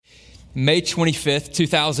May 25th,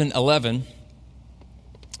 2011,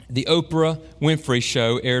 the Oprah Winfrey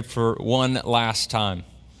Show aired for one last time.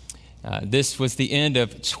 This was the end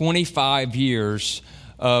of 25 years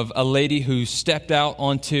of a lady who stepped out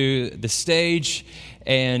onto the stage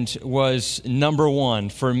and was number one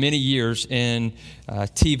for many years in a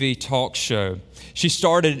TV talk show. She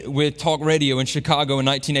started with talk radio in Chicago in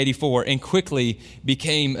 1984 and quickly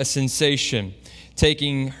became a sensation,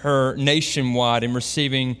 taking her nationwide and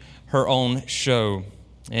receiving her own show.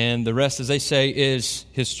 And the rest, as they say, is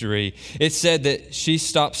history. It's said that she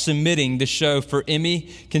stopped submitting the show for Emmy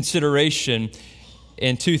consideration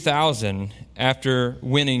in 2000 after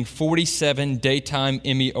winning 47 Daytime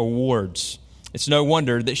Emmy Awards. It's no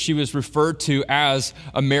wonder that she was referred to as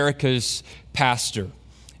America's pastor.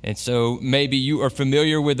 And so maybe you are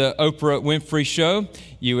familiar with the Oprah Winfrey Show.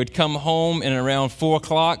 You would come home and around 4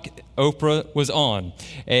 o'clock, Oprah was on.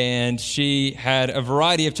 And she had a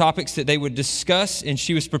variety of topics that they would discuss, and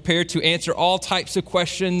she was prepared to answer all types of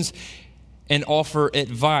questions and offer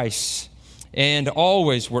advice, and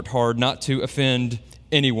always worked hard not to offend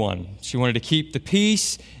anyone. She wanted to keep the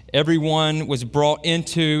peace. Everyone was brought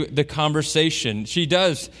into the conversation. She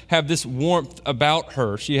does have this warmth about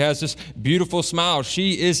her. She has this beautiful smile.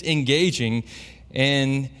 She is engaging,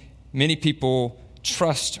 and many people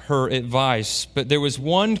trust her advice. But there was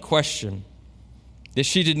one question that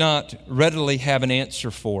she did not readily have an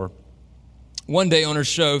answer for. One day on her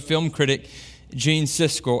show, film critic Gene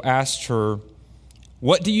Siskel asked her,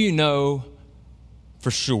 "What do you know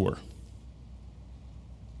for sure?"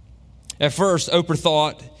 At first, Oprah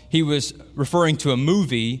thought he was referring to a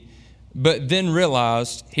movie, but then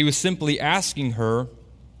realized he was simply asking her,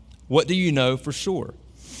 "What do you know for sure?"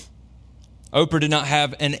 Oprah did not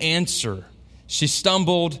have an answer. She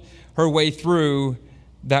stumbled her way through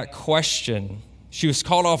that question. She was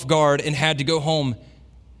caught off guard and had to go home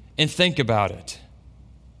and think about it.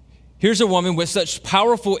 Here's a woman with such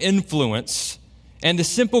powerful influence, and the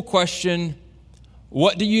simple question,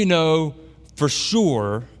 "What do you know for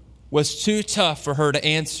sure?" was too tough for her to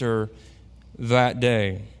answer that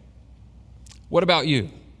day. What about you?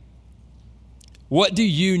 What do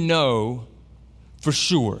you know for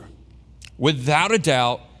sure? Without a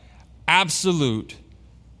doubt, absolute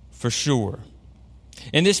for sure.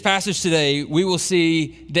 In this passage today, we will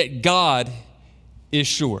see that God is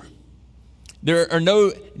sure. There are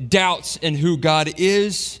no doubts in who God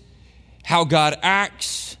is, how God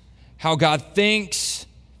acts, how God thinks,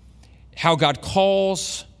 how God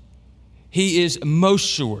calls. He is most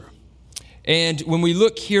sure. And when we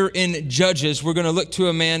look here in Judges, we're going to look to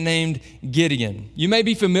a man named Gideon. You may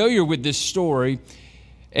be familiar with this story,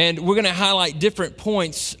 and we're going to highlight different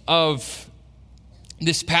points of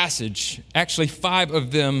this passage, actually 5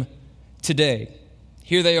 of them today.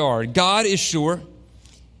 Here they are. God is sure,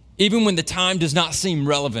 even when the time does not seem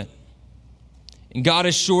relevant. And God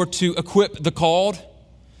is sure to equip the called.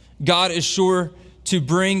 God is sure to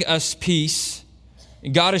bring us peace.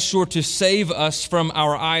 God is sure to save us from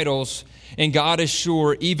our idols, and God is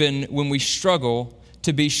sure, even when we struggle,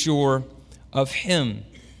 to be sure of Him.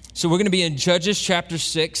 So we're going to be in Judges chapter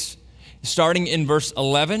 6, starting in verse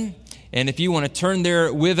 11. And if you want to turn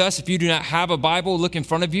there with us, if you do not have a Bible, look in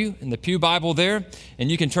front of you in the Pew Bible there, and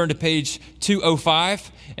you can turn to page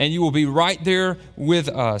 205, and you will be right there with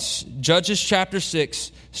us. Judges chapter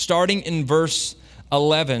 6, starting in verse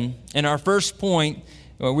 11. And our first point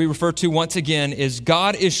we refer to once again is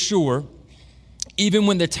God is sure even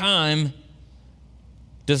when the time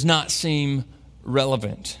does not seem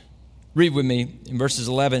relevant. Read with me in verses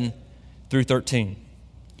 11 through 13.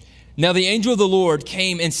 Now the angel of the Lord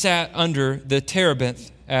came and sat under the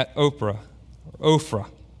terebinth at Ophrah,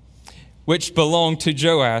 which belonged to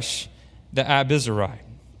Joash the Abizarite,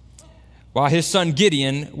 while his son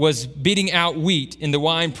Gideon was beating out wheat in the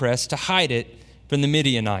winepress to hide it from the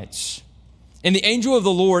Midianites. And the angel of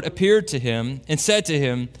the Lord appeared to him and said to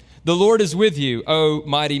him, "The Lord is with you, O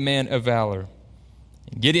mighty man of valor."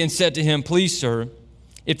 And Gideon said to him, "Please, sir,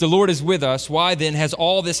 if the Lord is with us, why then has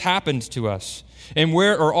all this happened to us? And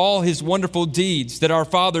where are all his wonderful deeds that our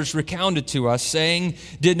fathers recounted to us, saying,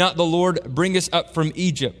 'Did not the Lord bring us up from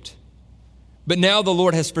Egypt?' But now the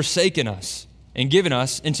Lord has forsaken us and given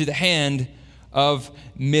us into the hand of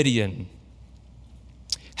Midian."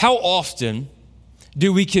 How often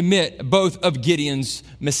do we commit both of Gideon's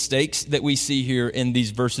mistakes that we see here in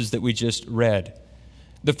these verses that we just read?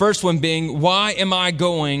 The first one being, why am I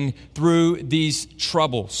going through these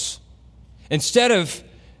troubles? Instead of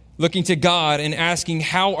looking to God and asking,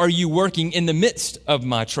 how are you working in the midst of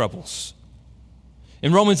my troubles?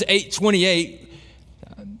 In Romans 8:28,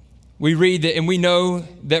 we read that, and we know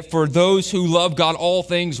that for those who love God, all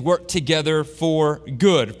things work together for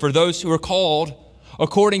good, for those who are called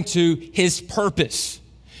according to his purpose.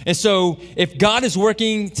 And so if God is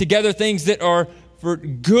working together things that are for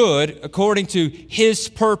good, according to his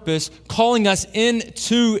purpose, calling us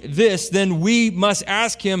into this, then we must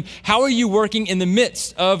ask him, how are you working in the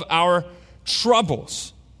midst of our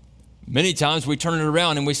troubles? Many times we turn it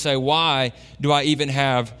around and we say, why do I even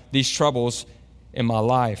have these troubles in my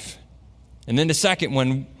life? And then the second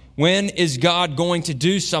one, when is God going to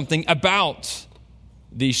do something about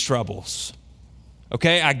these troubles?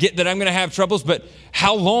 Okay, I get that I'm going to have troubles, but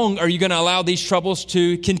how long are you going to allow these troubles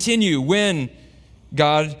to continue? When,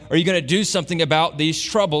 God, are you going to do something about these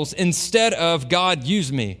troubles instead of, God,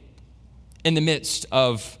 use me in the midst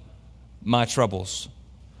of my troubles?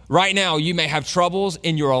 Right now, you may have troubles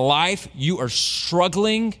in your life. You are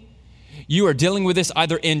struggling. You are dealing with this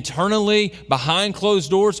either internally, behind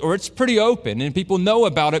closed doors, or it's pretty open and people know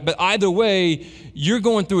about it. But either way, you're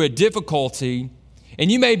going through a difficulty,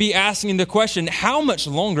 and you may be asking the question, how much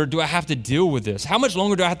longer do I have to deal with this? How much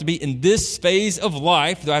longer do I have to be in this phase of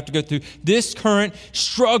life? Do I have to go through this current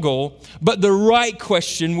struggle? But the right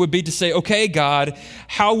question would be to say, okay, God,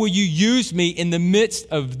 how will you use me in the midst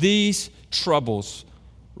of these troubles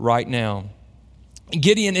right now?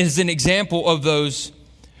 Gideon is an example of those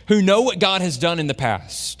who know what God has done in the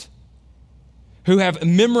past, who have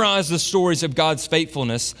memorized the stories of God's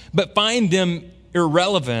faithfulness, but find them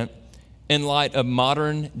irrelevant in light of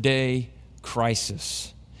modern day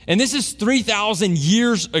crisis. And this is 3,000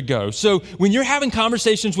 years ago. So when you're having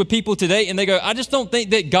conversations with people today and they go, I just don't think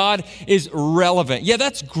that God is relevant. Yeah,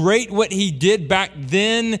 that's great what he did back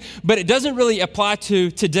then, but it doesn't really apply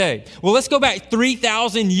to today. Well, let's go back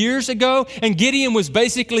 3,000 years ago, and Gideon was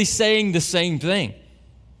basically saying the same thing.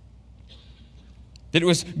 That it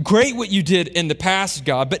was great what you did in the past,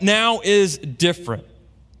 God, but now is different.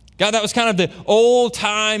 God, that was kind of the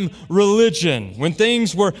old-time religion when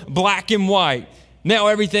things were black and white. Now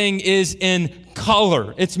everything is in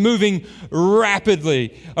color. It's moving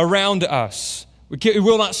rapidly around us. We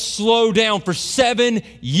will not slow down. For 7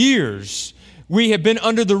 years, we have been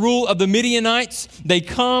under the rule of the Midianites. They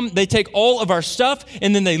come, they take all of our stuff,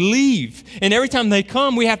 and then they leave. And every time they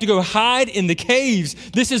come, we have to go hide in the caves.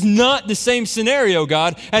 This is not the same scenario,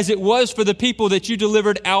 God, as it was for the people that you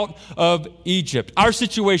delivered out of Egypt. Our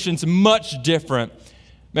situation's much different.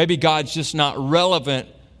 Maybe God's just not relevant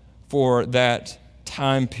for that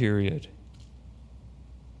time period.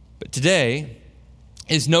 But today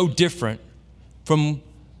is no different from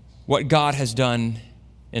what God has done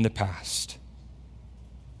in the past.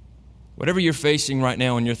 Whatever you're facing right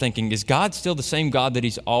now and you're thinking, is God still the same God that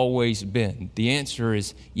he's always been? The answer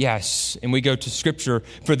is yes. And we go to Scripture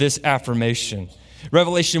for this affirmation.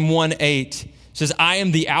 Revelation 1:8 says, I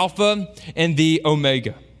am the Alpha and the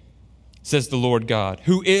Omega, says the Lord God,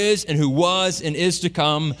 who is and who was and is to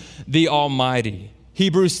come, the Almighty.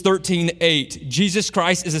 Hebrews 13:8, Jesus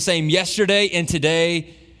Christ is the same yesterday and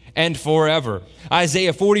today and forever.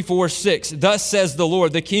 Isaiah 44:6, thus says the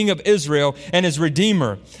Lord, the King of Israel and his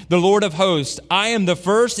Redeemer, the Lord of hosts, I am the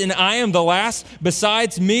first and I am the last.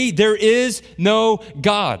 Besides me, there is no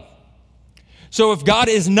God. So if God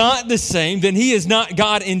is not the same, then he is not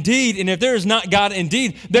God indeed. And if there is not God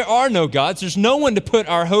indeed, there are no gods. There's no one to put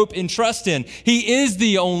our hope and trust in. He is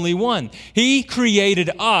the only one. He created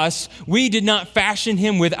us. We did not fashion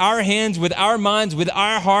him with our hands, with our minds, with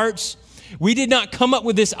our hearts. We did not come up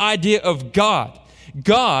with this idea of God.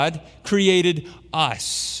 God created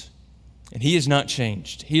us, and he has not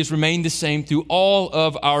changed. He has remained the same through all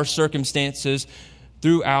of our circumstances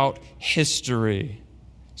throughout history.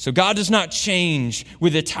 So God does not change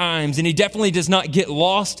with the times, and he definitely does not get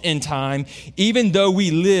lost in time, even though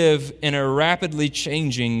we live in a rapidly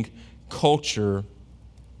changing culture.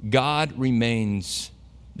 God remains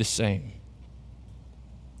the same.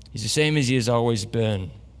 He's the same as he has always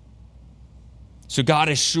been. So God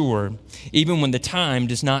is sure, even when the time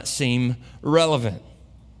does not seem relevant.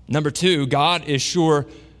 Number two, God is sure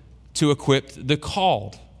to equip the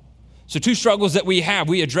called. So two struggles that we have,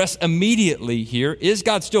 we address immediately here. Is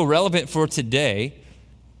God still relevant for today?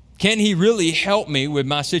 Can he really help me with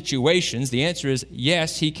my situations? The answer is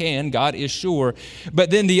yes, he can. God is sure.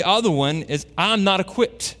 But then the other one is I'm not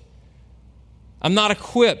equipped. I'm not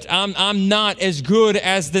equipped. I'm not as good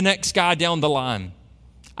as the next guy down the line.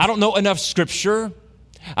 I don't know enough scripture.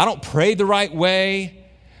 I don't pray the right way.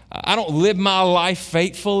 I don't live my life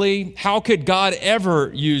faithfully. How could God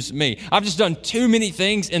ever use me? I've just done too many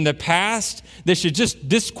things in the past that should just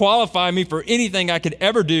disqualify me for anything I could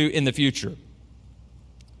ever do in the future.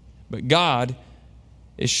 But God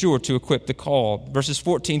is sure to equip the called. Verses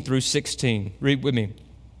 14 through 16. Read with me.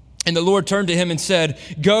 And the Lord turned to him and said,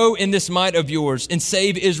 "Go in this might of yours and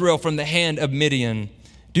save Israel from the hand of Midian.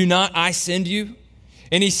 Do not I send you?"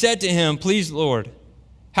 And he said to him, "Please, Lord,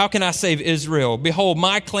 how can I save Israel? Behold,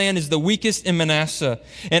 my clan is the weakest in Manasseh,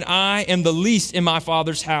 and I am the least in my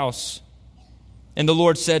father's house." And the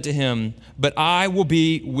Lord said to him, "But I will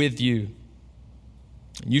be with you.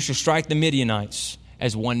 You shall strike the Midianites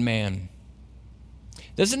as one man."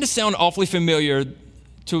 Doesn't this sound awfully familiar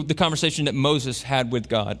to the conversation that Moses had with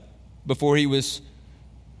God before he was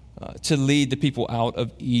to lead the people out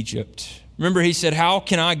of Egypt? Remember, he said, "How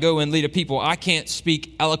can I go and lead a people? I can't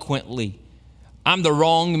speak eloquently. I'm the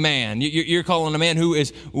wrong man." You're calling a man who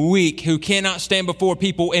is weak, who cannot stand before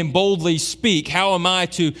people and boldly speak. How am I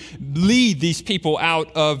to lead these people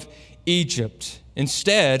out of Egypt?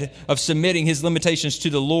 Instead of submitting his limitations to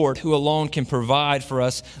the Lord, who alone can provide for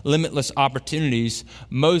us limitless opportunities,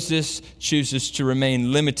 Moses chooses to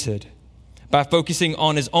remain limited by focusing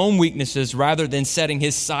on his own weaknesses rather than setting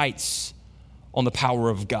his sights on the power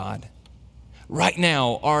of God. Right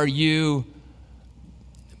now, are you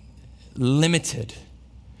limited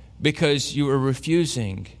because you are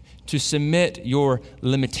refusing to submit your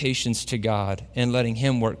limitations to God and letting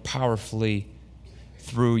him work powerfully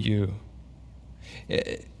through you?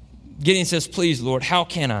 Gideon says, "Please, Lord, how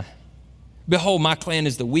can I? Behold, my clan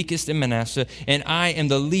is the weakest in Manasseh, and I am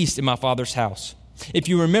the least in my father's house." If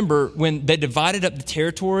you remember, when they divided up the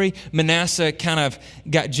territory, Manasseh kind of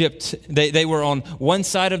got gypped. They were on one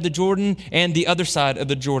side of the Jordan and the other side of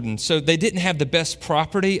the Jordan. So they didn't have the best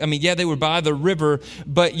property. I mean, yeah, they were by the river,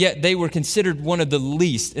 but yet they were considered one of the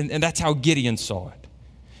least. And that's how Gideon saw it.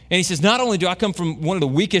 And he says, not only do I come from one of the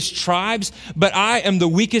weakest tribes, but I am the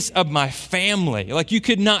weakest of my family. Like, you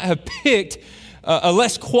could not have picked a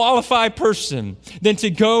less qualified person than to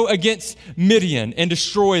go against Midian and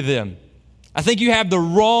destroy them. I think you have the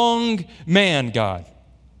wrong man, God.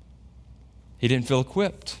 He didn't feel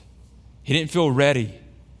equipped. He didn't feel ready.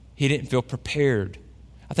 He didn't feel prepared.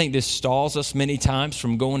 I think this stalls us many times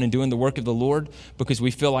from going and doing the work of the Lord because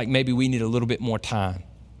we feel like maybe we need a little bit more time.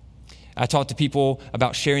 I talk to people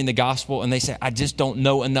about sharing the gospel, and they say, "I just don't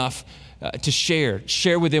know enough to share."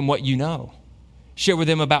 Share with them what you know. Share with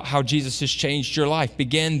them about how Jesus has changed your life.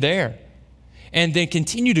 Begin there. And then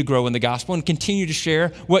continue to grow in the gospel and continue to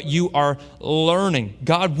share what you are learning.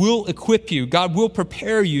 God will equip you. God will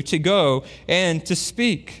prepare you to go and to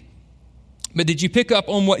speak. But did you pick up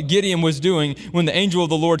on what Gideon was doing when the angel of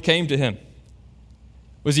the Lord came to him?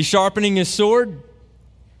 Was he sharpening his sword?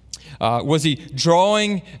 Was he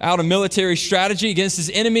drawing out a military strategy against his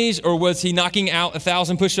enemies, or was he knocking out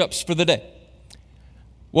 1,000 push-ups for the day?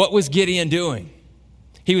 What was Gideon doing?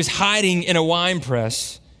 He was hiding in a wine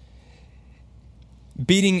press,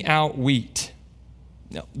 beating out wheat.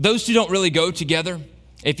 Now, those two don't really go together.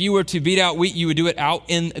 If you were to beat out wheat, you would do it out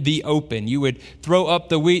in the open. You would throw up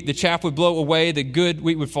the wheat, the chaff would blow away, the good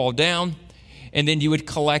wheat would fall down, and then you would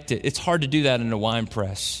collect it. It's hard to do that in a wine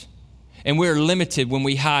press. And we're limited when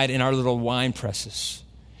we hide in our little wine presses.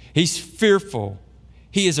 He's fearful.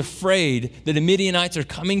 He is afraid that the Midianites are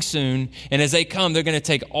coming soon, and as they come, they're going to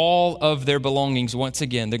take all of their belongings once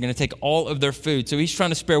again. They're going to take all of their food. So he's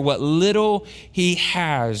trying to spare what little he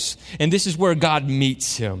has. And this is where God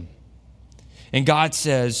meets him. And God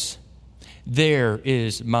says, "There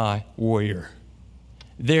is my warrior.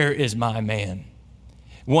 There is my man.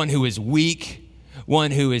 One who is weak,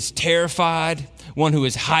 one who is terrified, one who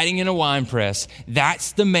is hiding in a wine press.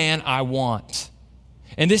 That's the man I want."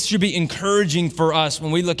 And this should be encouraging for us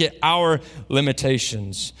when we look at our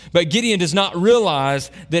limitations. But Gideon does not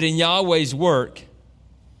realize that in Yahweh's work,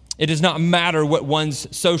 it does not matter what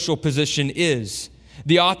one's social position is.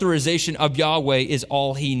 The authorization of Yahweh is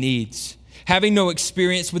all he needs. Having no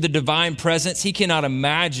experience with the divine presence, he cannot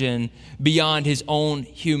imagine beyond his own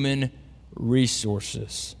human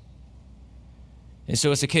resources. And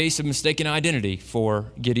so it's a case of mistaken identity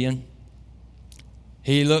for Gideon.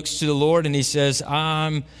 He looks to the Lord and he says,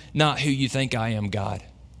 "I'm not who you think I am, God."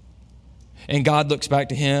 And God looks back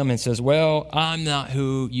to him and says, "Well, I'm not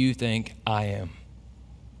who you think I am."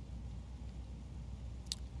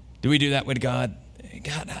 Do we do that with God?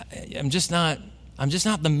 God, I'm just not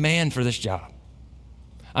the man for this job.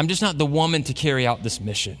 I'm just not the woman to carry out this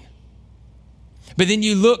mission. But then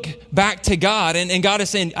you look back to God, and God is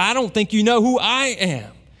saying, "I don't think you know who I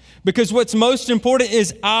am. Because what's most important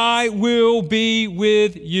is I will be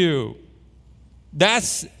with you."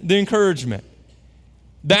 That's the encouragement.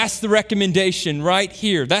 That's the recommendation right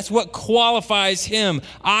here. That's what qualifies him.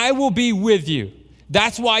 I will be with you.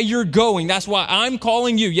 That's why you're going. That's why I'm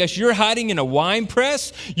calling you. Yes, you're hiding in a wine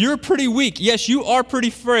press. You're pretty weak. Yes, you are pretty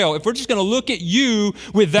frail. If we're just going to look at you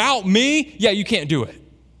without me, yeah, you can't do it.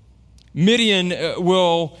 Midian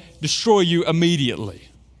will destroy you immediately.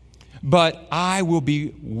 But I will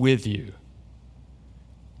be with you.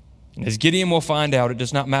 And as Gideon will find out, it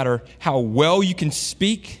does not matter how well you can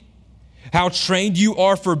speak, how trained you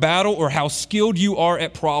are for battle, or how skilled you are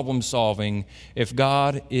at problem solving, if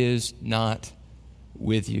God is not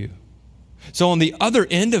with you. So on the other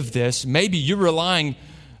end of this, maybe you're relying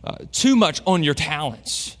too much on your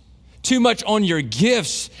talents, too much on your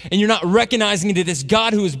gifts, and you're not recognizing that it's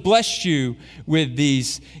God who has blessed you with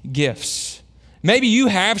these gifts. Maybe you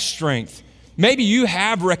have strength. Maybe you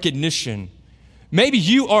have recognition. Maybe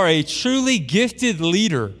you are a truly gifted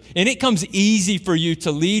leader, and it comes easy for you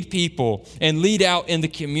to lead people and lead out in the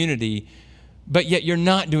community, but yet you're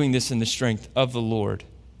not doing this in the strength of the Lord.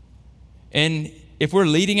 And if we're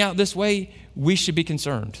leading out this way, we should be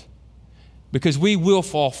concerned, because we will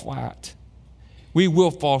fall flat. We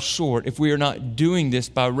will fall short if we are not doing this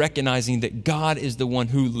by recognizing that God is the one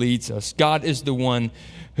who leads us. God is the one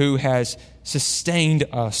who has sustained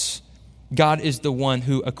us. God is the one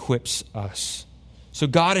who equips us. So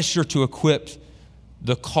God is sure to equip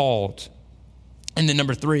the called. And then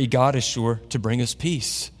number 3, God is sure to bring us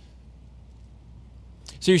peace.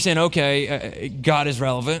 So you're saying, okay, God is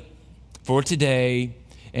relevant for today,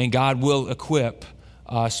 and God will equip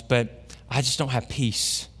us, but I just don't have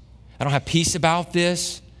peace. I don't have peace about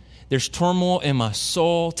this. There's turmoil in my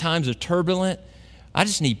soul. Times are turbulent. I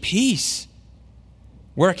just need peace.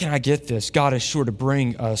 Where can I get this? God is sure to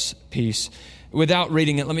bring us peace. Without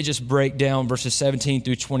reading it, let me just break down verses 17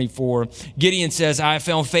 through 24. Gideon says, I have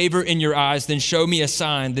found favor in your eyes, then show me a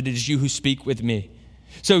sign that it is you who speak with me.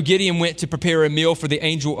 So Gideon went to prepare a meal for the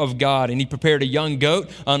angel of God, and he prepared a young goat,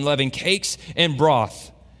 unleavened cakes, and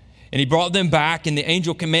broth. And he brought them back, and the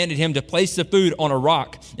angel commanded him to place the food on a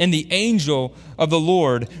rock. And the angel of the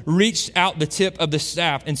Lord reached out the tip of the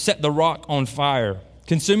staff and set the rock on fire,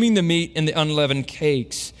 consuming the meat and the unleavened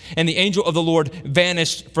cakes. And the angel of the Lord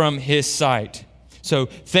vanished from his sight. So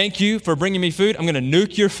thank you for bringing me food. I'm going to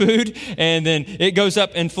nuke your food. And then it goes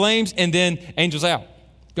up in flames, and then angel's out,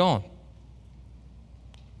 gone.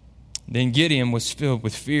 Then Gideon was filled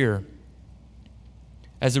with fear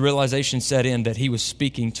as the realization set in that he was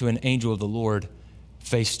speaking to an angel of the Lord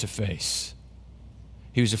face to face.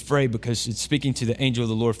 He was afraid because it's speaking to the angel of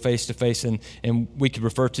the Lord face to face, and we could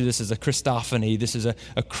refer to this as a Christophany. This is a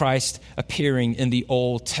Christ appearing in the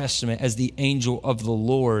Old Testament as the angel of the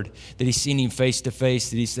Lord, that he's seen him face to face,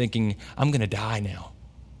 that he's thinking, I'm going to die now.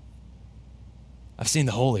 I've seen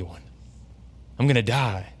the Holy One. I'm going to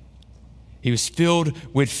die. He was filled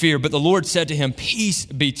with fear, but the Lord said to him, peace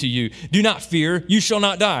be to you. Do not fear, you shall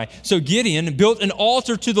not die. So Gideon built an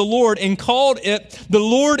altar to the Lord and called it, the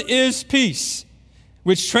Lord is peace,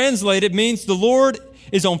 which translated means the Lord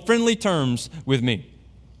is on friendly terms with me.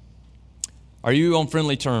 Are you on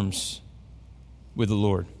friendly terms with the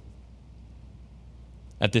Lord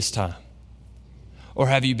at this time? Or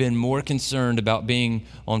have you been more concerned about being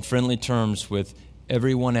on friendly terms with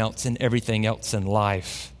everyone else and everything else in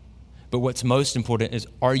life? But what's most important is,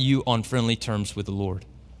 are you on friendly terms with the Lord?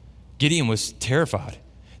 Gideon was terrified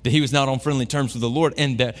that he was not on friendly terms with the Lord,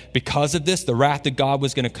 and that because of this, the wrath of God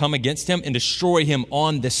was going to come against him and destroy him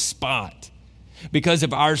on the spot. Because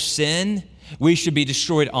of our sin, we should be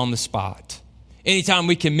destroyed on the spot. Anytime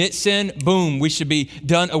we commit sin, boom, we should be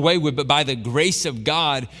done away with. But by the grace of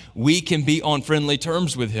God, we can be on friendly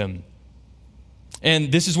terms with him.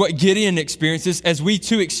 And this is what Gideon experiences, as we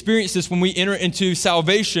too experience this when we enter into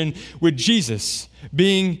salvation with Jesus,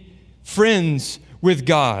 being friends with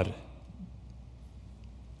God.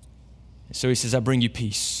 So he says, I bring you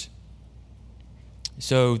peace.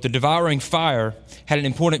 So the devouring fire had an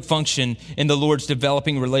important function in the Lord's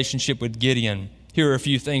developing relationship with Gideon. Here are a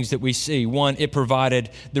few things that we see. One, it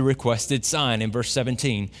provided the requested sign in verse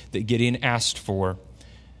 17 that Gideon asked for.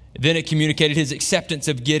 Then it communicated his acceptance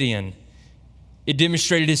of Gideon. It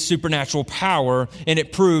demonstrated his supernatural power, and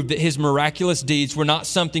it proved that his miraculous deeds were not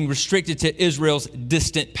something restricted to Israel's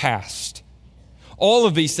distant past. All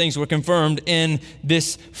of these things were confirmed in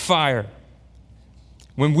this fire.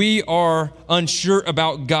 When we are unsure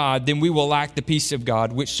about God, then we will lack the peace of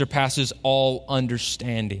God, which surpasses all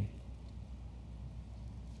understanding.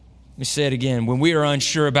 Let me say it again. When we are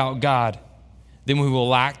unsure about God, then we will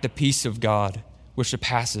lack the peace of God, which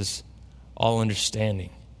surpasses all understanding.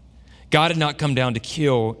 God did not come down to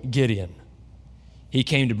kill Gideon. He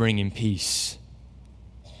came to bring him peace.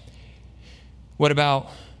 What about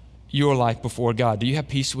your life before God? Do you have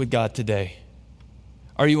peace with God today?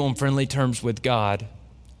 Are you on friendly terms with God?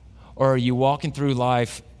 Or are you walking through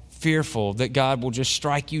life fearful that God will just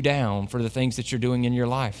strike you down for the things that you're doing in your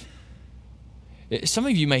life? Some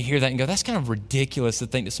of you may hear that and go, that's kind of ridiculous to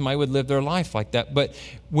think that somebody would live their life like that. But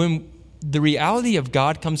when the reality of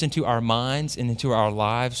God comes into our minds and into our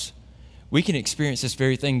lives, we can experience this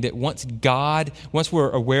very thing, that once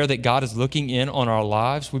we're aware that God is looking in on our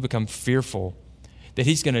lives, we become fearful that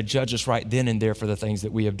he's going to judge us right then and there for the things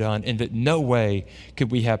that we have done, and that no way could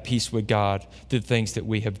we have peace with God through the things that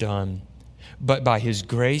we have done. But by his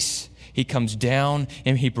grace, he comes down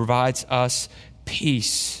and he provides us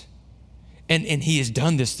peace. And he has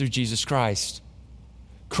done this through Jesus Christ.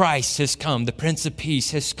 Christ has come. The Prince of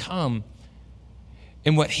Peace has come.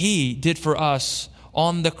 And what he did for us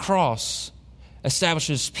on the cross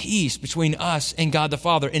establishes peace between us and God the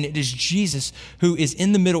Father. And it is Jesus who is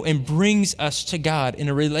in the middle and brings us to God in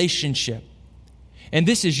a relationship. And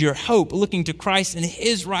this is your hope, looking to Christ and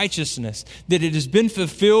his righteousness, that it has been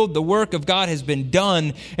fulfilled, the work of God has been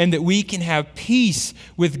done, and that we can have peace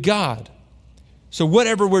with God. So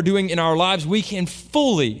whatever we're doing in our lives, we can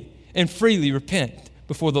fully and freely repent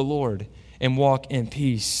before the Lord and walk in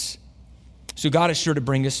peace. So God is sure to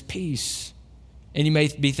bring us peace. And you may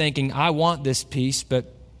be thinking, I want this peace,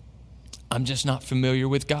 but I'm just not familiar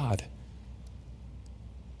with God.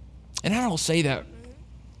 And I don't say that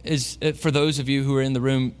is for those of you who are in the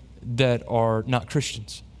room that are not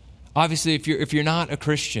Christians. Obviously, if you're not a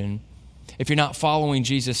Christian, if you're not following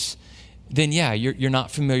Jesus, then yeah, you're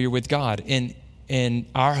not familiar with God. And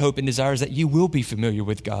our hope and desire is that you will be familiar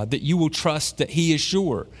with God, that you will trust that he is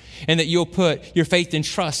sure, and that you'll put your faith and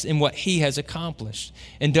trust in what he has accomplished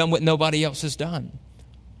and done what nobody else has done.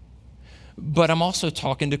 But I'm also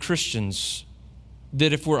talking to Christians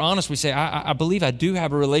that, if we're honest, we say, I believe I do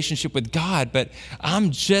have a relationship with God, but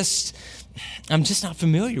I'm just not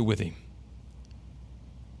familiar with him.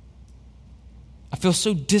 I feel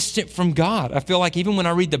so distant from God. I feel like even when I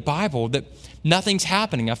read the Bible that nothing's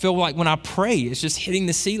happening. I feel like when I pray, it's just hitting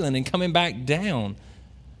the ceiling and coming back down.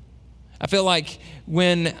 I feel like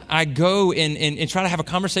when I go and try to have a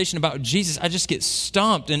conversation about Jesus, I just get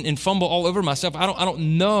stumped and fumble all over myself. I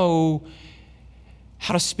don't know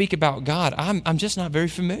how to speak about God. I'm just not very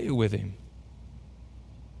familiar with him.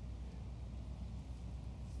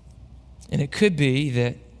 And it could be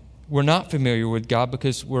that we're not familiar with God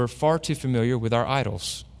because we're far too familiar with our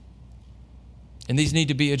idols. And these need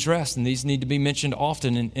to be addressed, and these need to be mentioned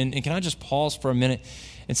often. And can I just pause for a minute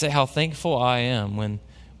and say how thankful I am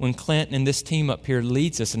when Clint and this team up here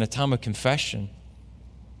leads us in a time of confession.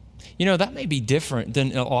 You know, that may be different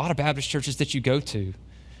than a lot of Baptist churches that you go to.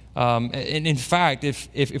 And in fact,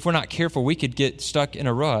 if we're not careful, we could get stuck in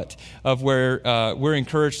a rut of where we're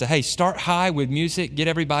encouraged to, hey, start high with music, get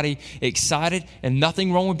everybody excited, and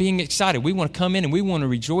nothing wrong with being excited. We want to come in and we want to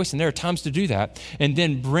rejoice, and there are times to do that, and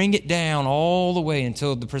then bring it down all the way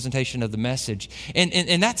until the presentation of the message.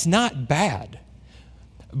 And that's not bad.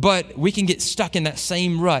 But we can get stuck in that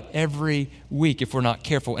same rut every week if we're not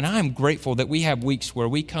careful. And I'm grateful that we have weeks where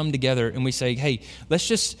we come together and we say, hey, let's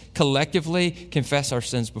just collectively confess our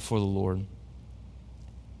sins before the Lord.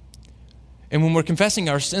 And when we're confessing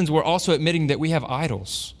our sins, we're also admitting that we have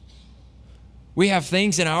idols. We have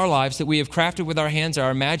things in our lives that we have crafted with our hands,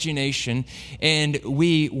 our imagination, and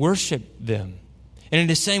we worship them. And in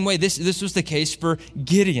the same way, this was the case for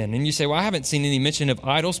Gideon. And you say, well, I haven't seen any mention of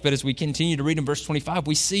idols, but as we continue to read in verse 25,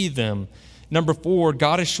 we see them. Number 4,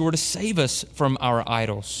 God is sure to save us from our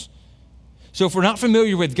idols. So if we're not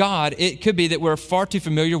familiar with God, it could be that we're far too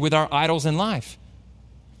familiar with our idols in life.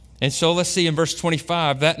 And so let's see in verse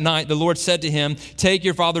 25, that night the Lord said to him, take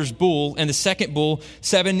your father's bull and the second bull,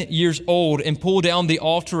 7 years old, and pull down the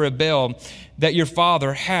altar of Baal that your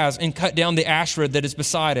father has, and cut down the Asherah that is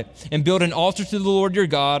beside it, and build an altar to the Lord your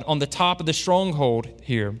God on the top of the stronghold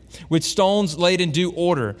here, with stones laid in due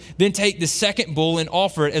order. Then take the second bull and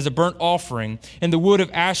offer it as a burnt offering, and the wood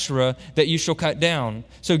of Asherah that you shall cut down.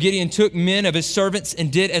 So Gideon took men of his servants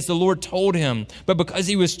and did as the Lord told him. But because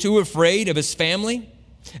he was too afraid of his family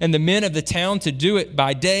and the men of the town to do it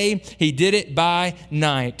by day, he did it by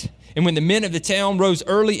night. And when the men of the town rose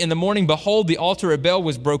early in the morning, behold, the altar of Baal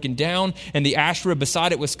was broken down, and the Asherah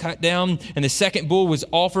beside it was cut down, and the second bull was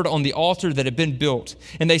offered on the altar that had been built.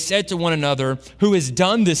 And they said to one another, who has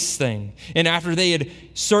done this thing? And after they had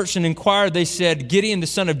searched and inquired, they said, Gideon the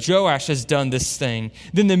son of Joash has done this thing.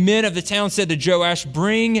 Then the men of the town said to Joash,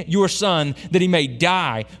 bring your son that he may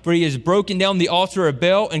die, for he has broken down the altar of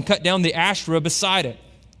Baal and cut down the Asherah beside it.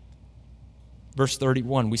 Verse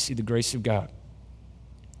 31, we see the grace of God.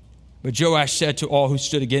 But Joash said to all who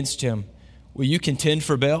stood against him, will you contend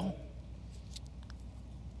for Baal?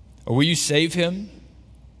 Or will you save him?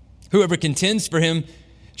 Whoever contends for him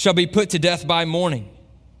shall be put to death by morning.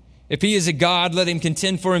 If he is a god, let him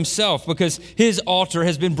contend for himself, because his altar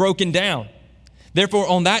has been broken down. Therefore,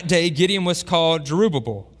 on that day, Gideon was called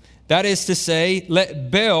Jerubbaal. That is to say,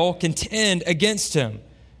 let Baal contend against him,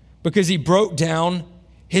 because he broke down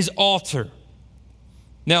his altar.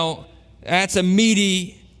 Now, that's a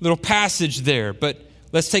meaty little passage there, but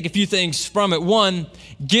let's take a few things from it. One,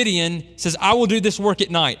 Gideon says, I will do this work at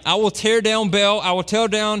night. I will tear down Baal. I will tear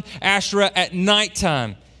down Asherah at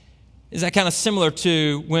nighttime. Is that kind of similar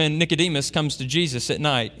to when Nicodemus comes to Jesus at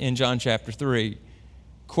night in John chapter 3,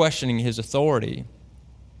 questioning his authority?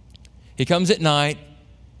 He comes at night.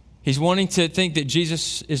 He's wanting to think that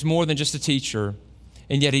Jesus is more than just a teacher,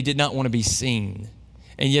 and yet he did not want to be seen.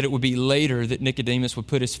 And yet it would be later that Nicodemus would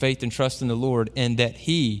put his faith and trust in the Lord, and that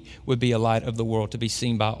he would be a light of the world to be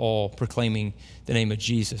seen by all, proclaiming the name of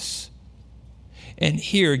Jesus. And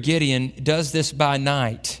here Gideon does this by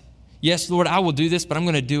night. Yes, Lord, I will do this, but I'm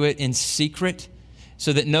going to do it in secret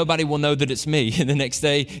so that nobody will know that it's me. And the next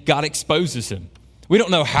day, God exposes him. We don't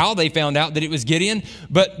know how they found out that it was Gideon,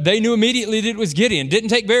 but they knew immediately that it was Gideon. Didn't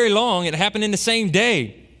take very long. It happened in the same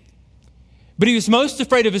day. But he was most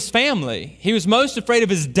afraid of his family. He was most afraid of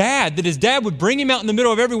his dad, that his dad would bring him out in the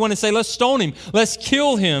middle of everyone and say, let's stone him. Let's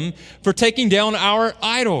kill him for taking down our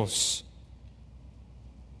idols.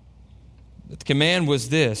 But the command was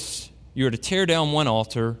this: you are to tear down one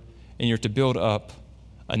altar and you're to build up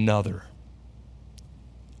another.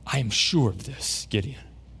 I am sure of this, Gideon.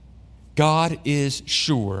 God is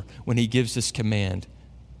sure when he gives this command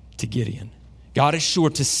to Gideon. God is sure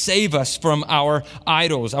to save us from our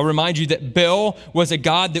idols. I'll remind you that Baal was a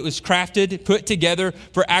god that was crafted, put together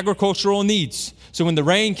for agricultural needs. So when the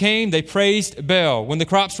rain came, they praised Baal. When the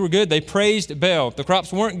crops were good, they praised Baal. If the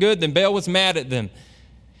crops weren't good, then Baal was mad at them.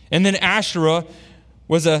 And then Asherah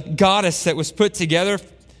was a goddess that was put together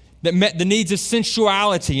that met the needs of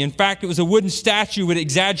sensuality. In fact, it was a wooden statue with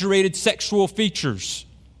exaggerated sexual features.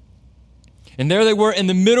 And there they were in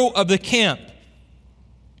the middle of the camp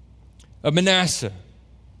of Manasseh.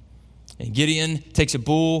 And Gideon takes a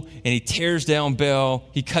bull and he tears down Baal.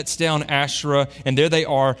 He cuts down Asherah, and there they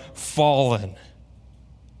are, fallen.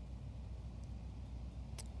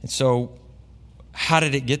 And so, how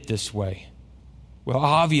did it get this way? Well,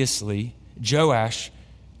 obviously, Joash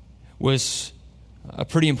was a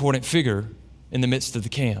pretty important figure in the midst of the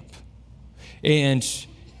camp. And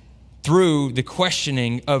through the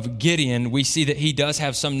questioning of Gideon, we see that he does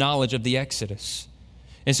have some knowledge of the Exodus.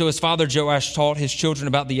 And so his father Joash taught his children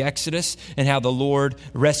about the Exodus and how the Lord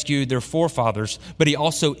rescued their forefathers, but he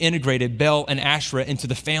also integrated Baal and Asherah into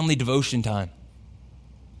the family devotion time.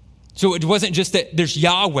 So it wasn't just that there's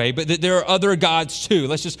Yahweh, but that there are other gods too.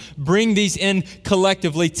 Let's just bring these in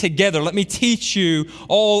collectively together. Let me teach you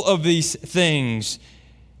all of these things.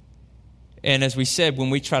 And as we said, when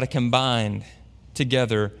we try to combine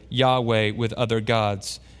together Yahweh with other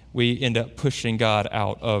gods, we end up pushing God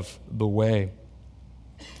out of the way.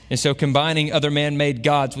 And so combining other man-made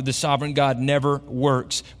gods with the sovereign God never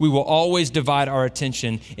works. We will always divide our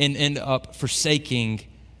attention and end up forsaking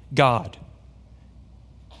God.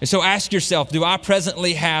 And so ask yourself, do I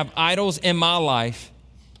presently have idols in my life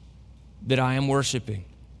that I am worshiping?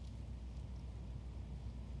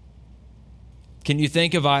 Can you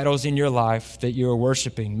think of idols in your life that you are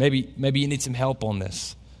worshiping? Maybe you need some help on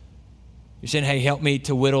this. You're saying, hey, help me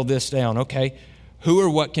to whittle this down. Okay, who or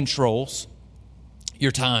what controls your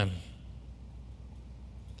time?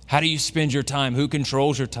 How do you spend your time? Who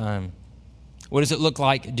controls your time? What does it look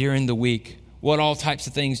like during the week? What all types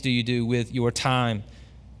of things do you do with your time?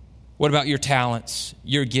 What about your talents,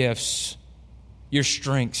 your gifts, your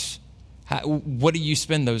strengths? What do you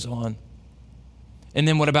spend those on? And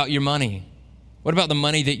then what about your money? What about the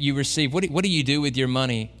money that you receive? What do you do with your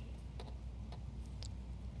money?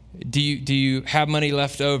 Do you have money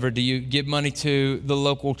left over? Do you give money to the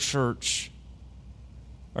local church?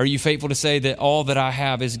 Are you faithful to say that all that I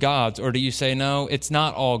have is God's? Or do you say, no, it's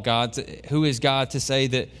not all God's? Who is God to say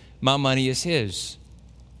that my money is his?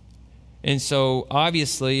 And so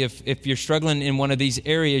obviously, if you're struggling in one of these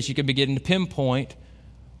areas, you can begin to pinpoint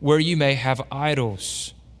where you may have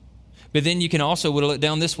idols. But then you can also whittle it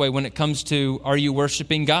down this way when it comes to, are you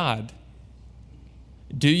worshiping God?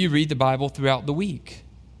 Do you read the Bible throughout the week?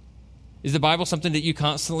 Is the Bible something that you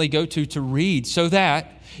constantly go to read so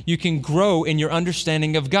that you can grow in your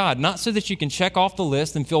understanding of God? Not so that you can check off the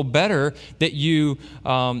list and feel better that you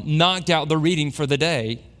knocked out the reading for the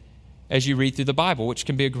day as you read through the Bible, which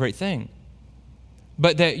can be a great thing.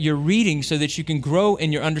 but that you're reading so that you can grow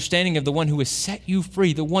in your understanding of the one who has set you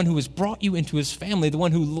free, the one who has brought you into his family, the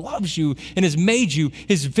one who loves you and has made you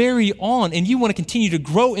his very own, and you want to continue to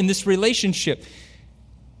grow in this relationship.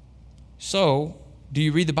 So, do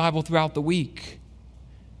you read the Bible throughout the week?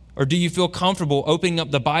 Or do you feel comfortable opening up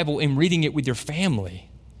the Bible and reading it with your family?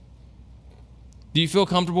 Do you feel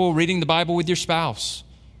comfortable reading the Bible with your spouse?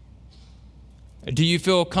 Do you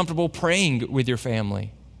feel comfortable praying with your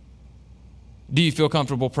family? Do you feel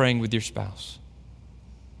comfortable praying with your spouse?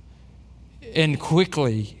 And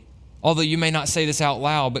quickly, although you may not say this out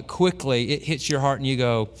loud, but quickly it hits your heart and you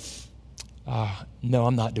go, no,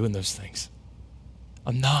 I'm not doing those things.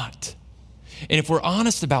 I'm not. And if we're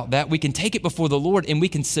honest about that, we can take it before the Lord and we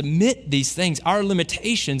can submit these things, our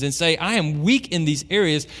limitations, and say, I am weak in these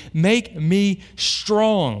areas. Make me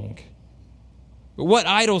strong. But what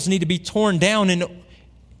idols need to be torn down in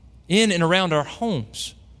and around our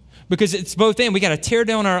homes? Because it's both and. We got to tear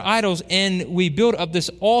down our idols and we build up this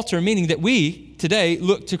altar, meaning that we today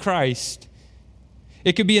look to Christ.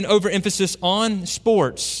 It could be an overemphasis on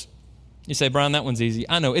sports. You say, Brian, that one's easy.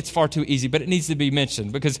 I know, it's far too easy, but it needs to be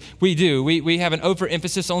mentioned because we do. We have an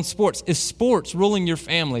overemphasis on sports. Is sports ruling your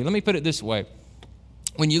family? Let me put it this way.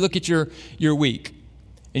 When you look at your week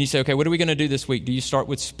and you say, okay, what are we going to do this week? Do you start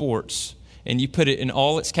with sports and you put it in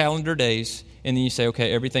all its calendar days and then you say,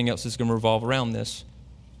 okay, everything else is going to revolve around this.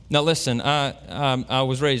 Now listen, I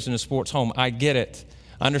was raised in a sports home. I get it.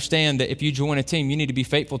 I understand that if you join a team, you need to be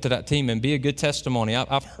faithful to that team and be a good testimony.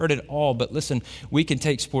 I've heard it all, but listen, we can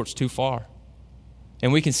take sports too far.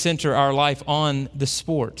 And we can center our life on the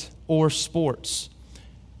sport or sports.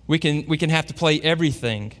 We can have to play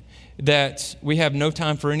everything that we have no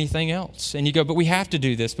time for anything else. And you go, but we have to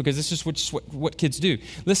do this because this is what kids do.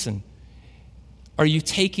 Listen, are you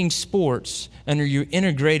taking sports and are you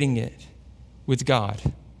integrating it with God?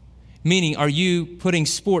 Meaning, are you putting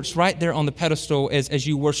sports right there on the pedestal as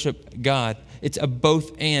you worship God? It's a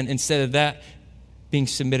both and instead of that being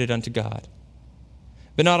submitted unto God.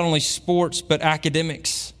 But not only sports, but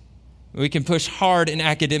academics. We can push hard in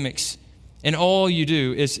academics. And all you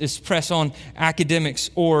do is press on academics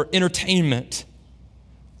or entertainment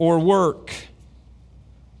or work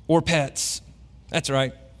or pets. That's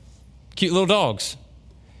right. Cute little dogs.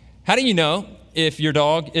 How do you know if your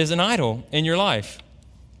dog is an idol in your life?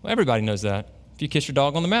 Well, everybody knows that. If you kiss your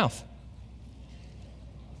dog on the mouth.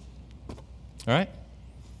 All right?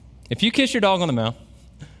 If you kiss your dog on the mouth,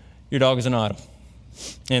 your dog is an idol.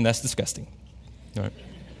 And that's disgusting. All right?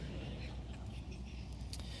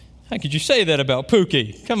 How could you say that about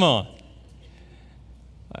Pookie? Come on.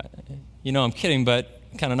 You know I'm kidding, but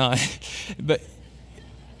kind of not.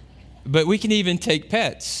 But we can even take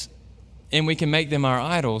pets and we can make them our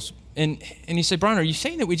idols. And you say, Brian, are you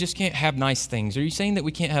saying that we just can't have nice things? Are you saying that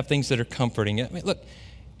we can't have things that are comforting? I mean, look,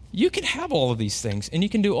 you can have all of these things, and you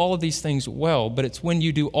can do all of these things well, but it's when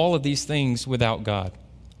you do all of these things without God.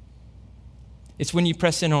 It's when you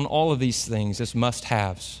press in on all of these things as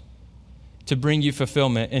must-haves to bring you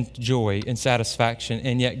fulfillment and joy and satisfaction,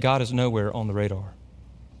 and yet God is nowhere on the radar.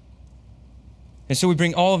 And so we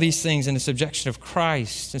bring all of these things into subjection of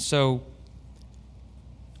Christ, and so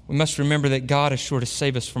we must remember that God is sure to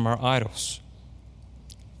save us from our idols.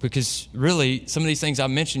 Because really, some of these things I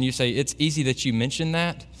mentioned, you say, it's easy that you mention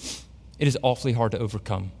that. It is awfully hard to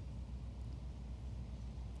overcome.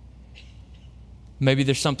 Maybe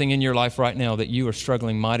there's something in your life right now that you are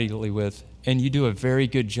struggling mightily with, and you do a very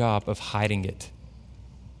good job of hiding it.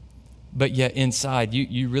 But yet inside,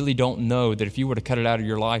 you really don't know that if you were to cut it out of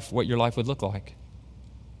your life, what your life would look like.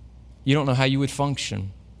 You don't know how you would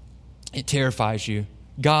function. It terrifies you.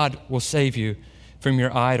 God will save you from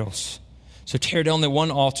your idols. So tear down the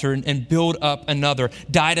one altar and build up another.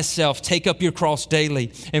 Die to self, take up your cross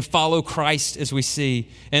daily, and follow Christ as we see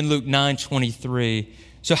in Luke 9:23.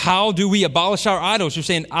 So how do we abolish our idols? You're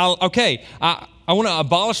saying, I want to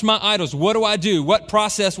abolish my idols. What do I do? What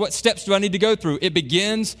process, what steps do I need to go through? It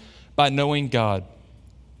begins by knowing God.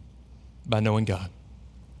 By knowing God.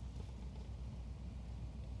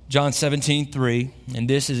 John 17:3, and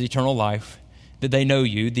this is eternal life, that they know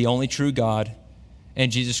you, the only true God,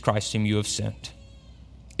 and Jesus Christ whom you have sent.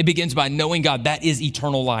 It begins by knowing God. That is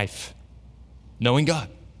eternal life. Knowing God.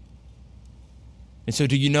 And so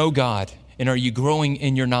do you know God? And are you growing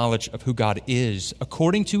in your knowledge of who God is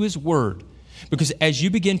according to his word? Because as you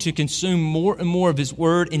begin to consume more and more of his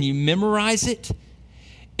word and you memorize it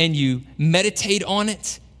and you meditate on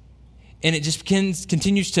it and it just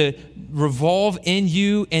continues to revolve in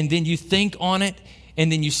you and then you think on it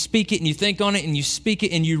and then you speak it and you think on it and you speak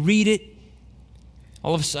it and you read it,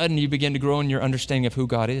 all of a sudden you begin to grow in your understanding of who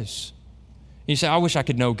God is. You say, I wish I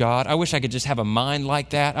could know God. I wish I could just have a mind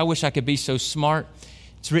like that. I wish I could be so smart.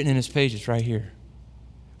 It's written in his pages right here.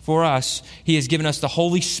 For us, he has given us the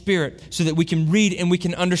Holy Spirit so that we can read and we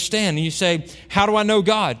can understand. And you say, how do I know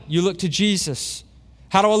God? You look to Jesus.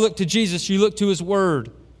 How do I look to Jesus? You look to his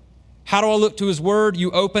word. How do I look to his word? You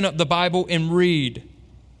open up the Bible and read.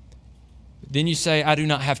 Then you say, I do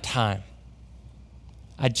not have time.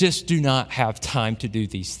 I just do not have time to do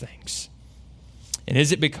these things. And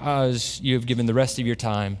is it because you have given the rest of your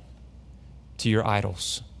time to your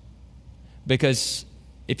idols? Because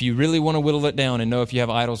if you really want to whittle it down and know if you have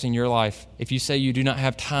idols in your life, if you say you do not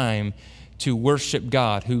have time to worship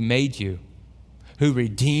God who made you, who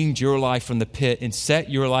redeemed your life from the pit and set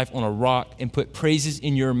your life on a rock and put praises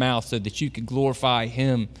in your mouth so that you could glorify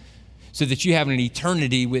him, so that you have an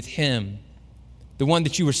eternity with him. The one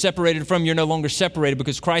that you were separated from, you're no longer separated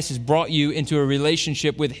because Christ has brought you into a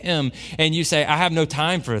relationship with him, and you say, I have no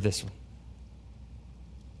time for this one.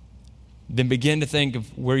 Then begin to think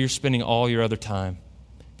of where you're spending all your other time.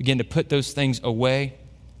 Begin to put those things away.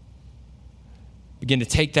 Begin to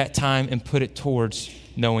take that time and put it towards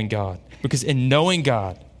knowing God. Because in knowing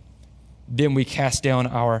God, then we cast down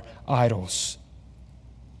our idols.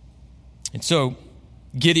 And so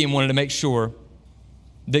Gideon wanted to make sure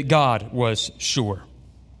that God was sure.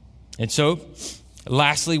 And so,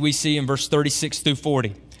 lastly, we see in verse 36 through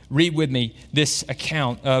 40. Read with me this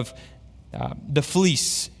account of the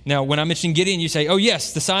fleece. Now, when I mention Gideon, you say, oh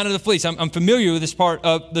yes, the sign of the fleece. I'm familiar with this part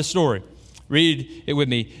of the story. Read it with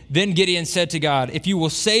me. Then Gideon said to God, if you will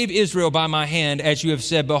save Israel by my hand, as you have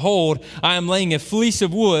said, behold, I am laying a fleece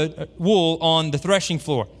of wool on the threshing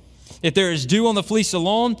floor. If there is dew on the fleece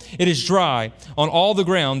alone, it is dry on all the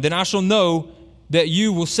ground, then I shall know that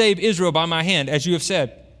you will save Israel by my hand, as you have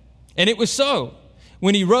said. And it was so.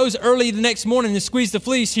 When he rose early the next morning and squeezed the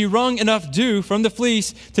fleece, he wrung enough dew from the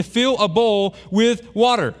fleece to fill a bowl with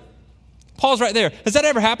water. Pause right there. Has that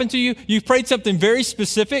ever happened to you? You've prayed something very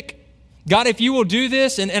specific. God, if you will do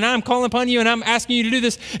this, and I'm calling upon you and I'm asking you to do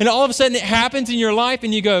this, and all of a sudden it happens in your life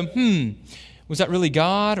and you go, was that really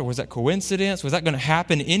God, or was that coincidence? Was that going to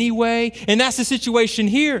happen anyway? And that's the situation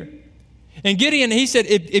here. And Gideon, he said,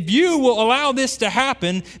 if you will allow this to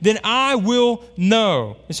happen, then I will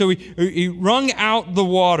know. And so he wrung out the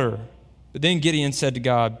water. But then Gideon said to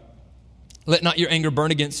God, let not your anger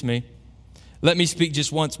burn against me. Let me speak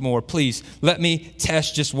just once more. Please, let me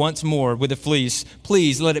test just once more with the fleece.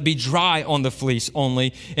 Please, let it be dry on the fleece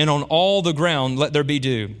only, and on all the ground let there be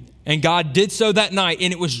dew. And God did so that night,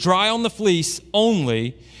 and it was dry on the fleece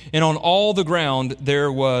only, and on all the ground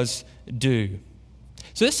there was dew.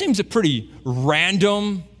 So this seems a pretty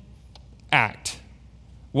random act.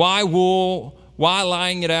 Why wool? Why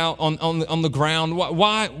lying it out on the ground?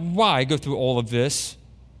 Why go through all of this?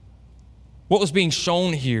 What was being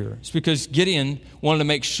shown here is because Gideon wanted to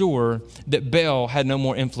make sure that Baal had no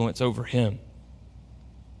more influence over him.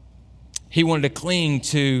 He wanted to cling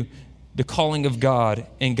to the calling of God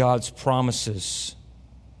and God's promises.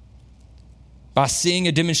 By seeing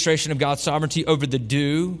a demonstration of God's sovereignty over the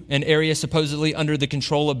dew, an area supposedly under the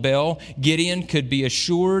control of Baal, Gideon could be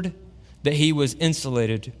assured that he was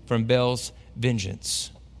insulated from Baal's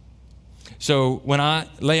vengeance. So when I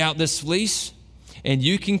lay out this fleece, and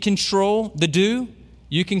you can control the dew,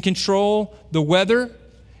 you can control the weather,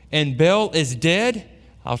 and Baal is dead,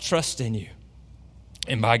 I'll trust in you.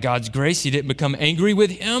 And by God's grace, he didn't become angry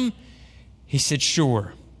with him. He said,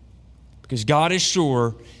 sure. Because God is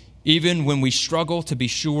sure, even when we struggle to be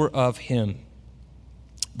sure of him.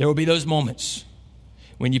 There will be those moments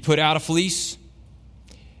when you put out a fleece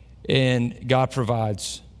and God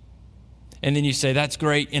provides. And then you say, that's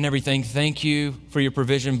great and everything. Thank you for your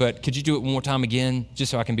provision, but could you do it one more time again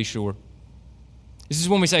just so I can be sure? This is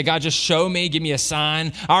when we say, God, just show me, give me a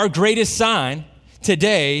sign. Our greatest sign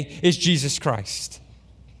today is Jesus Christ.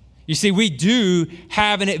 You see, we do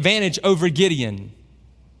have an advantage over Gideon.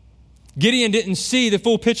 Gideon didn't see the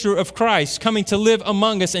full picture of Christ coming to live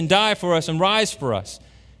among us and die for us and rise for us.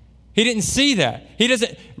 He didn't see that. He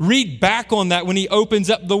doesn't read back on that when he opens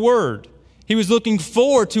up the Word. He was looking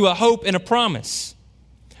forward to a hope and a promise.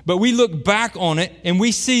 But we look back on it and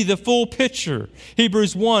we see the full picture.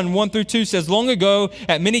 Hebrews 1:1-2 says, long ago,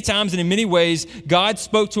 at many times and in many ways, God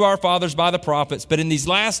spoke to our fathers by the prophets. But in these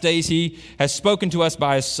last days, he has spoken to us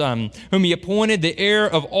by his Son, whom he appointed the heir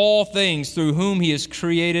of all things, through whom he has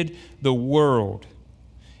created the world.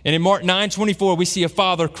 And in Mark 9:24, we see a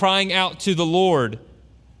father crying out to the Lord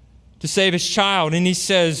to save his child. And he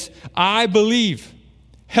says, I believe.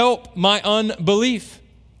 Help my unbelief.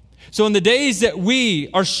 So in the days that we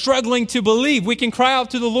are struggling to believe, we can cry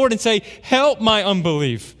out to the Lord and say, help my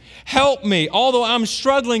unbelief. Help me, although I'm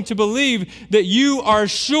struggling to believe that you are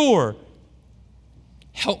sure.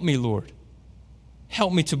 Help me, Lord.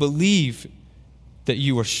 Help me to believe that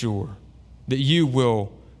you are sure, that you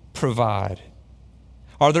will provide.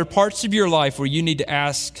 Are there parts of your life where you need to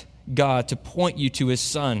ask God to point you to His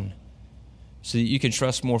Son so that you can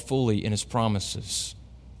trust more fully in His promises?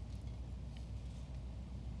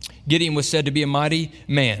 Gideon was said to be a mighty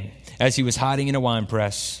man as he was hiding in a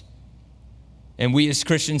winepress. And we as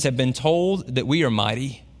Christians have been told that we are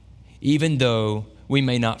mighty, even though we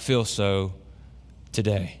may not feel so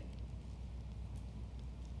today.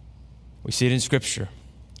 We see it in Scripture.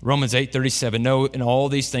 Romans 8:37, no, in all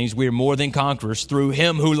these things we are more than conquerors through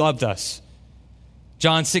Him who loved us.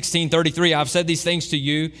 John 16:33, I've said these things to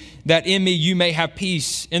you, that in me you may have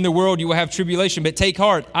peace. In the world you will have tribulation, but take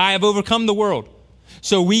heart, I have overcome the world.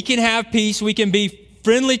 So we can have peace, we can be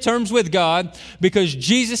friendly terms with God because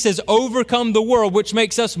Jesus has overcome the world, which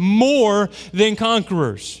makes us more than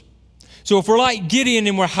conquerors. So if we're like Gideon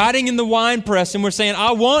and we're hiding in the winepress and we're saying,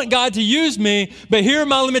 I want God to use me, but here are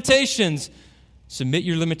my limitations, submit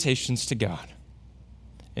your limitations to God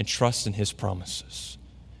and trust in His promises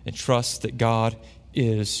and trust that God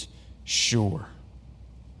is sure.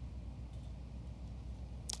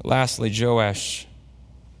 Lastly, Joash,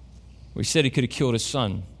 we said he could have killed his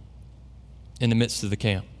son in the midst of the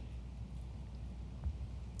camp.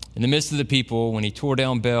 In the midst of the people, when he tore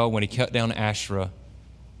down Baal, when he cut down Asherah,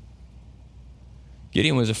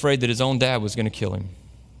 Gideon was afraid that his own dad was going to kill him.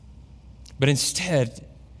 But instead,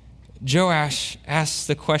 Joash asks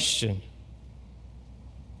the question,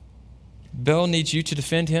 Baal needs you to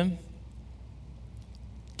defend him?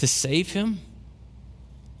 To save him?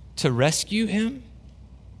 To rescue him?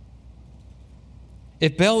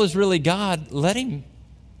 If Baal is really God, let him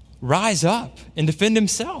rise up and defend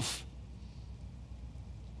himself.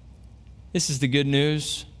 This is the good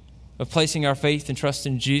news of placing our faith and trust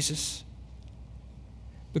in Jesus.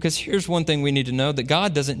 Because here's one thing we need to know, that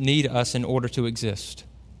God doesn't need us in order to exist.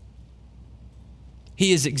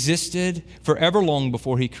 He has existed forever long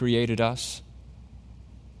before He created us.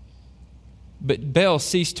 But Baal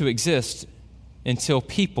ceased to exist until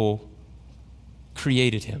people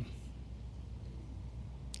created him.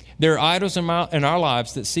 There are idols in our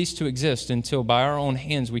lives that cease to exist until by our own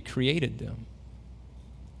hands we created them.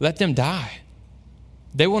 Let them die.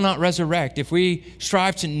 They will not resurrect. If we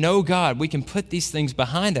strive to know God, we can put these things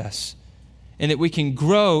behind us and that we can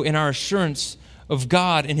grow in our assurance of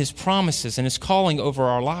God and His promises and His calling over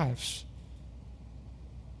our lives.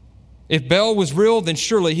 If Baal was real, then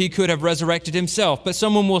surely he could have resurrected himself. But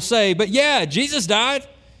someone will say, but yeah, Jesus died.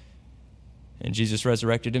 And Jesus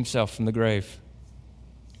resurrected Himself from the grave.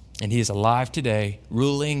 And He is alive today,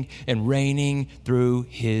 ruling and reigning through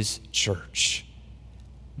His church.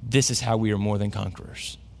 This is how we are more than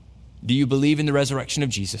conquerors. Do you believe in the resurrection of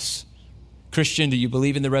Jesus? Christian, do you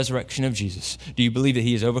believe in the resurrection of Jesus? Do you believe that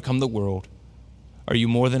He has overcome the world? Are you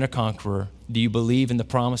more than a conqueror? Do you believe in the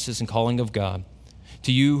promises and calling of God?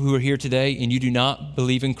 To you who are here today and you do not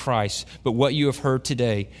believe in Christ, but what you have heard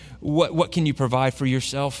today, what can you provide for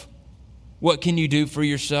yourself? What can you do for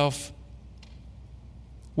yourself?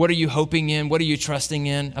 What are you hoping in? What are you trusting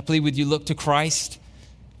in? I plead with you, look to Christ.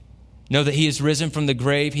 Know that He is risen from the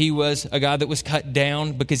grave. He was a God that was cut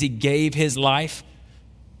down because He gave His life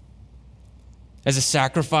as a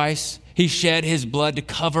sacrifice. He shed His blood to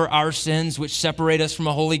cover our sins, which separate us from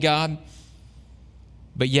a holy God.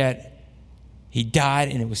 But yet, He died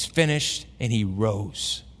and it was finished and He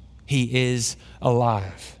rose. He is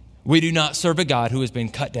alive. We do not serve a God who has been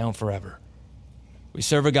cut down forever. We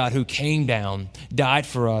serve a God who came down, died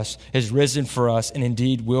for us, has risen for us, and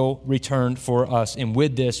indeed will return for us. And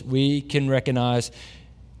with this, we can recognize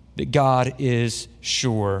that God is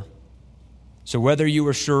sure. So whether you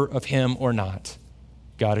are sure of Him or not,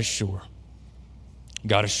 God is sure.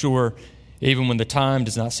 God is sure even when the time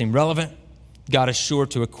does not seem relevant. God is sure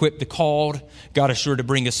to equip the called. God is sure to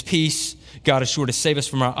bring us peace. God is sure to save us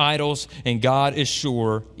from our idols. And God is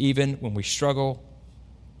sure, even when we struggle,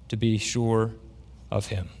 to be sure of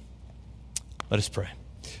Him. Let us pray.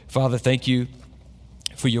 Father, thank you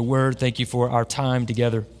for your word. Thank you for our time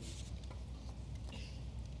together.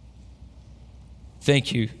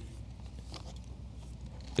 Thank you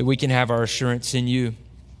that we can have our assurance in you.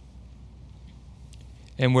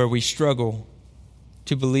 And where we struggle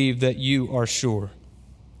to believe that you are sure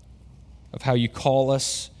of how you call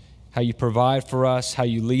us, how you provide for us, how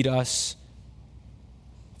you lead us.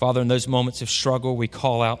 Father, in those moments of struggle, we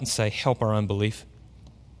call out and say, help our unbelief.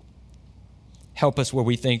 Help us where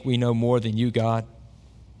we think we know more than you, God.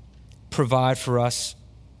 Provide for us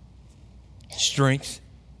strength,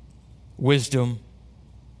 wisdom,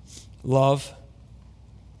 love.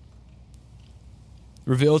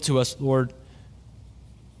 Reveal to us, Lord,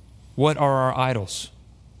 what are our idols?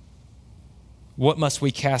 What must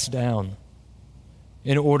we cast down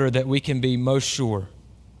in order that we can be most sure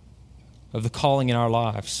of the calling in our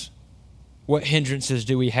lives? What hindrances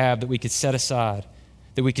do we have that we could set aside,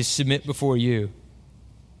 that we could submit before you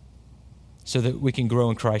so that we can grow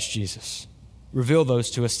in Christ Jesus? Reveal those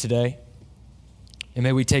to us today, and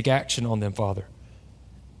may we take action on them, Father,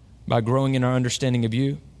 by growing in our understanding of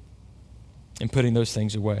you and putting those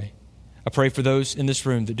things away. I pray for those in this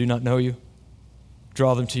room that do not know you.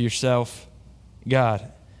 Draw them to yourself.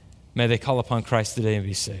 God, may they call upon Christ today and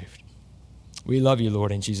be saved. We love you,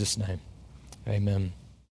 Lord, in Jesus' name. Amen.